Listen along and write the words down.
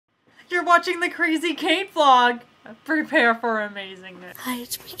You're watching the Crazy Kate vlog. Prepare for amazingness. Hi,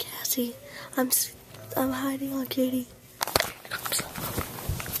 it's me, Cassie. I'm hiding on Katie.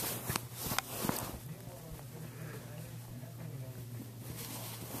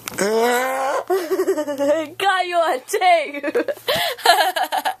 Got you on tape.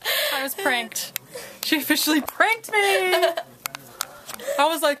 I was pranked. She officially pranked me. I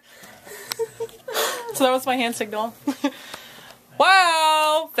was like, so that was my hand signal.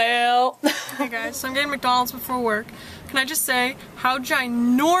 Wow, fail. Hey guys, so I'm getting McDonald's before work. Can I just say how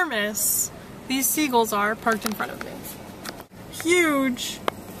ginormous these seagulls are parked in front of me? Huge,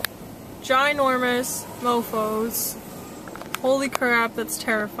 ginormous mofos. Holy crap, that's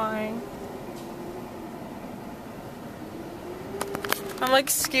terrifying. I'm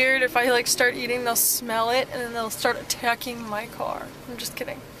like scared if I like start eating, they'll smell it and then they'll start attacking my car. I'm just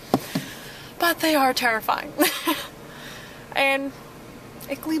kidding. But they are terrifying. And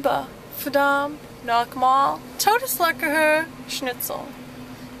ik liebe verdammt nochmal Todeslecker Schnitzel.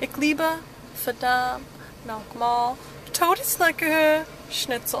 Ik liebe verdammt nochmal Todeslecker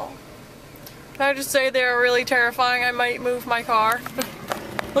Schnitzel. Can I just say they're really terrifying? I might move my car.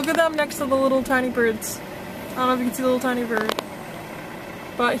 Look at them next to the little tiny birds. I don't know if you can see the little tiny bird.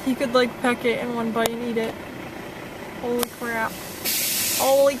 But he could like peck it in one bite and eat it. Holy crap.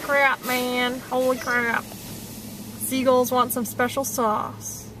 Holy crap, man. Holy crap. Seagulls want some special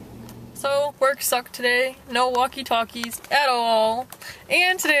sauce. So, work sucked today. No walkie-talkies at all.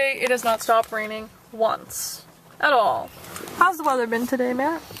 And today it has not stopped raining once. At all. How's the weather been today,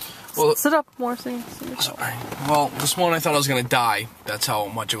 Matt? Well, sit up more so you can see. Sorry. Well, this morning I thought I was gonna die. That's how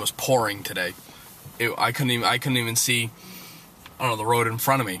much it was pouring today. I couldn't even see, I don't know, the road in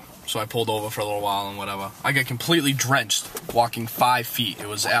front of me. So I pulled over for a little while and whatever. I got completely drenched walking 5 feet. It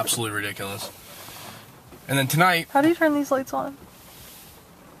was absolutely ridiculous. And then tonight... How do you turn these lights on?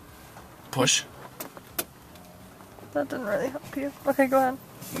 Push. That didn't really help you. Okay, go ahead.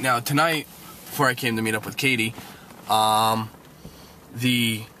 Now tonight, before I came to meet up with Katie,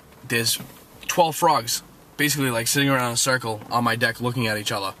 there's 12 frogs basically like sitting around in a circle on my deck looking at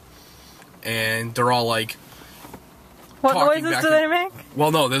each other. And they're all like... What noises do they make?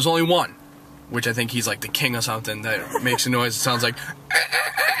 Well, no, there's only one, which I think he's like the king or something, that makes a noise that sounds like...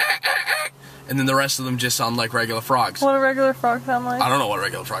 And then the rest of them just sound like regular frogs. What do regular frogs sound like? I don't know what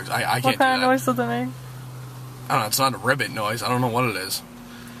regular frogs... I can't do that. What kind of noise do they make? I don't know, it's not a ribbit noise. I don't know what it is.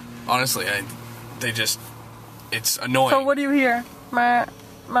 Honestly, they just... It's annoying. So what do you hear? What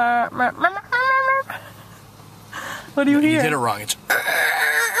do you hear? You did it wrong. It's...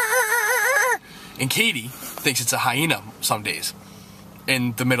 And Katie thinks it's a hyena some days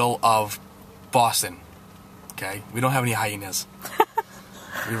in the middle of Boston. Okay? We don't have any hyenas.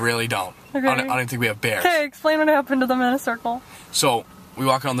 We really don't. Okay. I don't even think we have bears. Okay, explain what happened to them in a circle. So, we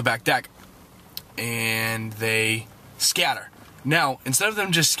walk on the back deck, and they scatter. Now, instead of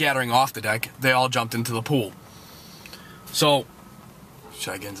them just scattering off the deck, they all jumped into the pool. So,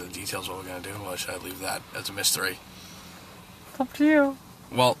 should I get into the details of what we're going to do, or should I leave that as a mystery? It's up to you.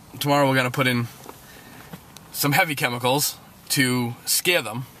 Well, tomorrow we're going to put in some heavy chemicals to scare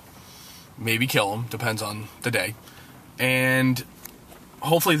them, maybe kill them, depends on the day, and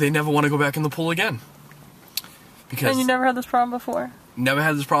hopefully they never want to go back in the pool again. Because and you never had this problem before? Never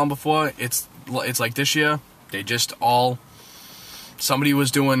had this problem before. It's like this year, they just all... Somebody was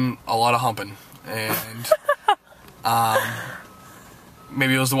doing a lot of humping, and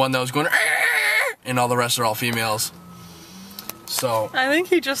maybe it was the one that was going, and all the rest are all females. So I think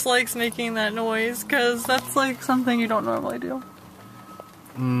he just likes making that noise, because that's like something you don't normally do.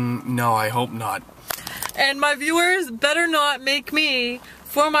 No, I hope not. And my viewers better not make me,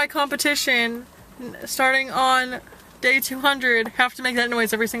 for my competition, starting on day 200, have to make that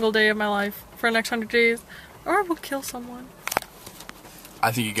noise every single day of my life for the next 100 days, or I will kill someone.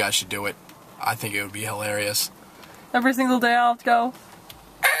 I think you guys should do it. I think it would be hilarious. Every single day I'll have to go.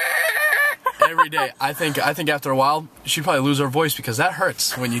 Every day. I think after a while, she'd probably lose her voice because that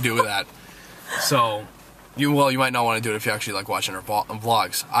hurts when you do that. So, you might not want to do it if you actually like watching her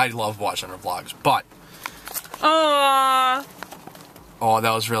vlogs. I love watching her vlogs, but... Aww. Oh,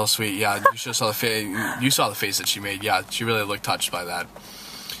 that was real sweet. Yeah, you should saw the face. You saw the face that she made. Yeah, she really looked touched by that.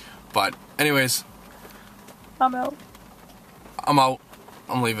 But, anyways... I'm out. I'm out.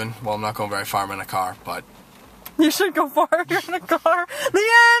 I'm leaving. Well, I'm not going very far. I'm in a car, but... You should go far. You're in a car. The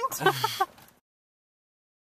end!